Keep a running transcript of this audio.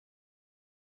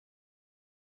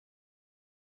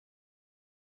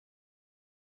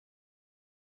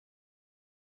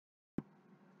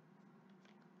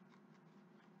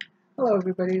Hello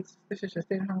everybody, this is your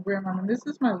stay-at-home grandma, and this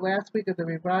is my last week of the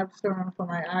Reviv Serum for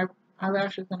my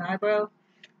eyelashes and eyebrows,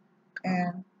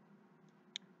 and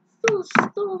still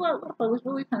a lot left. I was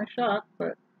really kind of shocked,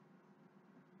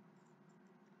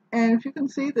 and if you can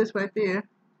see this right there,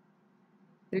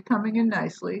 they're coming in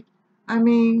nicely. I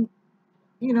mean,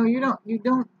 you know, you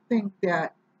don't think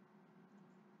that,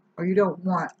 or you don't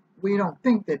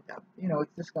think that, you know,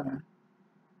 it's just gonna,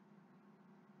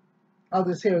 all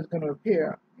this hair is gonna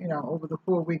appear, you know, over the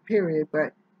 4-week period,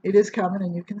 but it is coming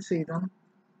and you can see them.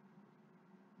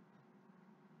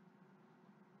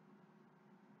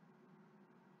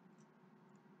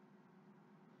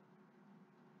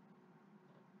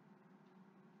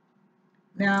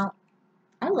 Now,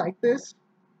 I like this,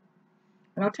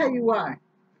 and I'll tell you why.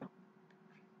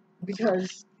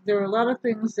 Because there are a lot of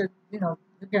things that, you know,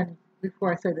 again,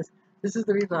 before I say this is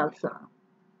the Reviv Serum,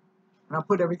 and I'll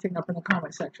put everything up in the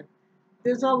comment section.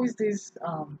 There's always these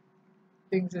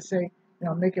things that say, you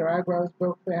know, make your eyebrows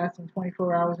grow fast in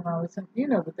 24 hours and all this, and you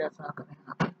know that that's not going to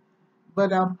happen.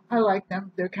 But I like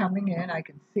them. They're coming in. I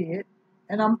can see it,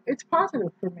 and it's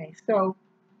positive for me. So,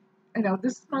 you know,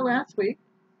 this is my last week.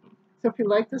 So if you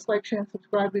like this, like, share, and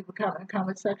subscribe. Leave a comment in the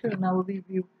comment section, and I will leave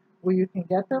you where you can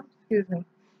get them. Excuse me.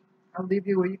 I'll leave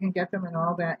you where you can get them and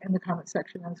all that in the comment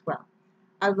section as well.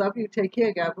 I love you. Take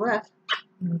care. God bless.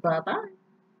 Bye-bye.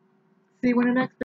 See you in the next video.